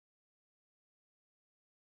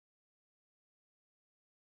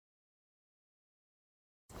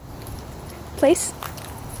Place.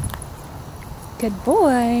 Good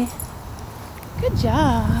boy. Good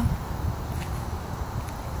job.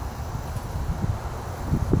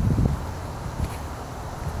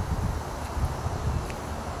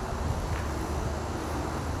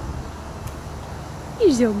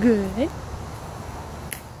 You're so good.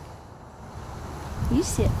 You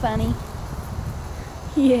sit funny.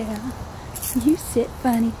 Yeah, you sit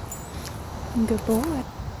funny. Good boy.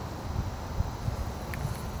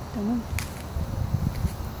 Don't move.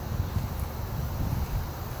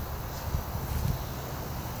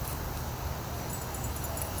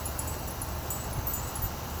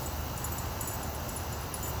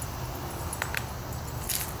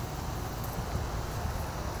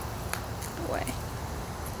 Boy.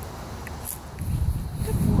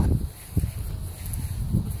 Good boy.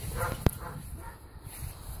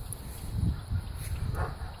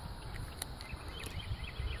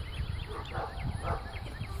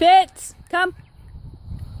 Fitz, come.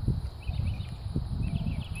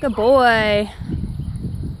 Good boy.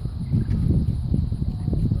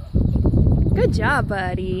 Good job,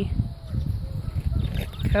 buddy.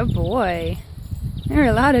 Good boy. There are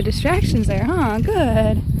a lot of distractions there, huh?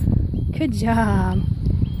 Good. Good job.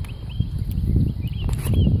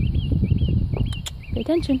 Pay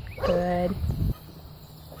attention. Good.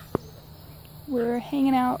 We're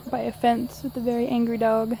hanging out by a fence with a very angry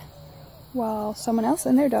dog while someone else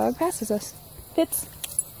and their dog passes us. Fitz,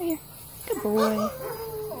 right here. Good boy.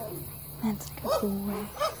 That's a good boy.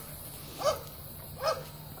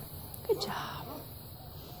 Good job.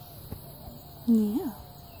 Yeah.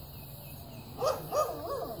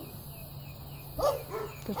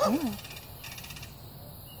 Good boy.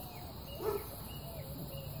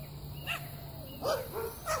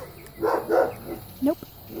 Nope.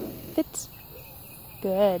 Fitz.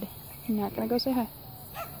 Good. You're not gonna go say hi.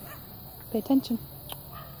 Pay attention.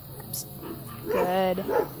 Psst. Good.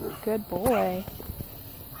 Good boy.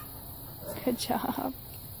 Good job.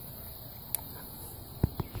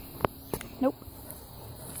 Nope.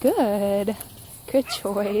 Good. Good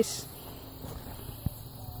choice.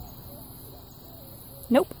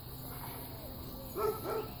 Nope.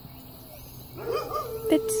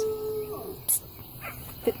 Fitz. Psst.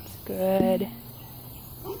 Fitz. Good.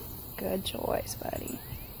 Good choice, buddy.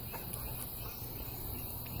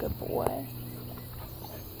 Good boy.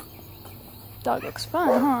 Dog looks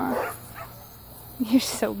fun, huh? You're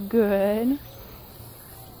so good.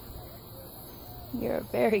 You're a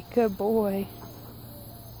very good boy.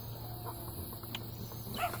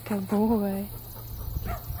 Good boy.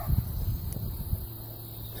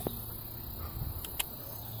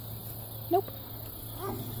 Nope.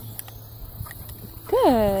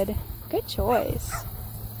 Good. Good choice.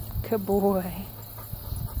 Good boy.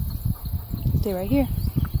 Stay right here.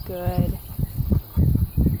 Good.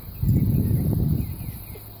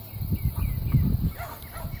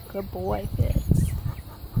 Good boy, Fitz.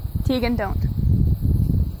 Tegan, don't.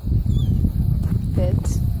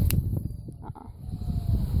 Fitz.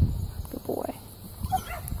 Good boy.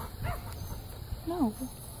 No.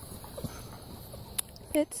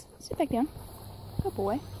 Fitz, sit back down. Good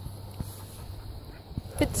boy.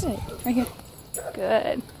 Fitz, sit right here.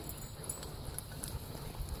 Good.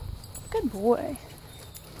 Good boy.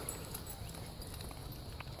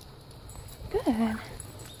 Good.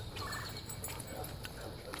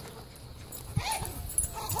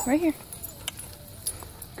 Right here.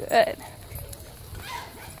 Good.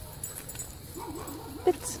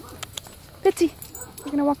 Fitz. Fitzy.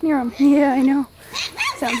 You're gonna walk near him. Yeah, I know.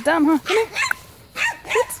 Sounds dumb, huh? Come here.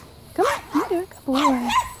 Fitz. Come on. You do it. Good boy.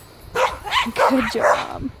 Good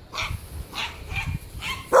job.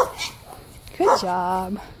 Good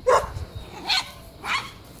job.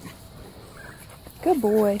 Good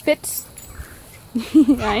boy. Fitz.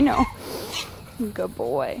 Yeah, I know. Good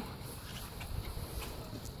boy.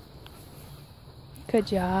 Good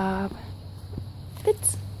job.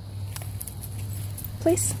 Fitz.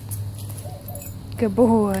 Place. Good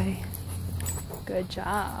boy. Good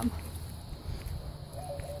job.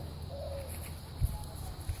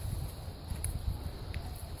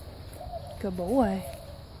 Good boy.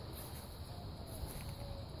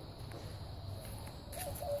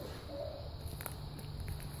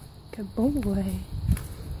 Good boy.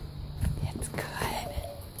 That's good.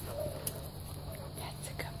 That's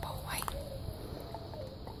a good boy.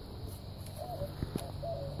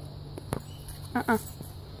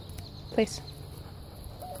 Place.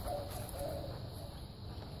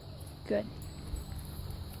 Good.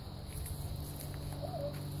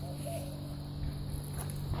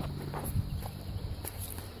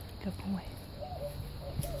 Good boy.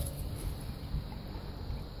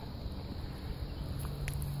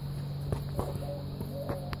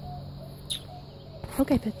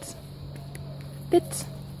 Okay, Fitz. Fitz.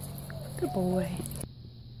 Good boy.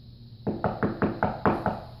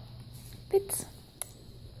 Fitz.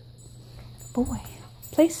 Good boy.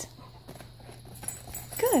 Place.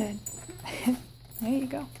 Good. There you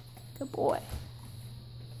go. Good boy.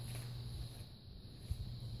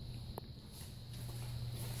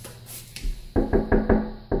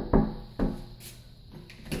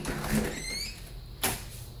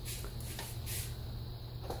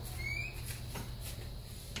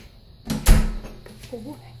 Good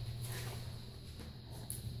boy.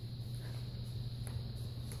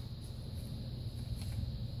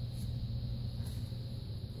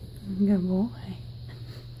 Good boy.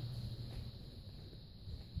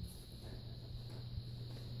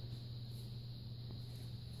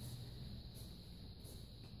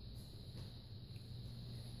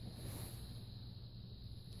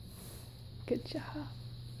 Good job.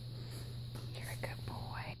 You're a good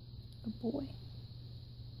boy. Good boy.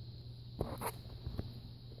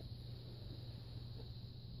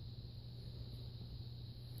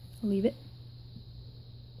 Leave it.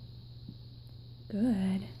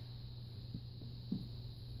 Good.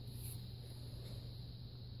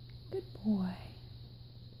 Good boy.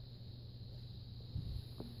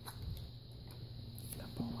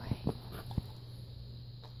 Good boy.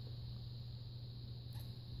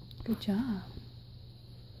 Good job.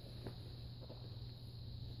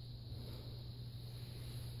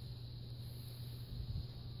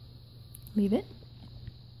 Leave it.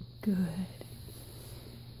 Good.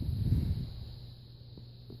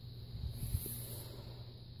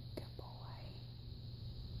 Good boy.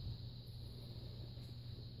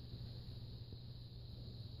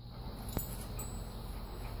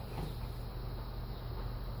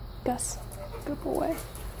 Gus. Good boy.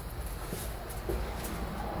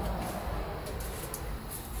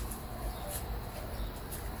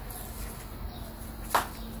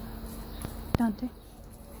 Dante.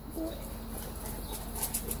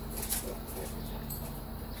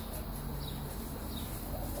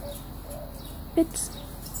 Fitz.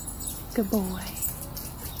 Good boy.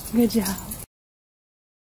 Good job.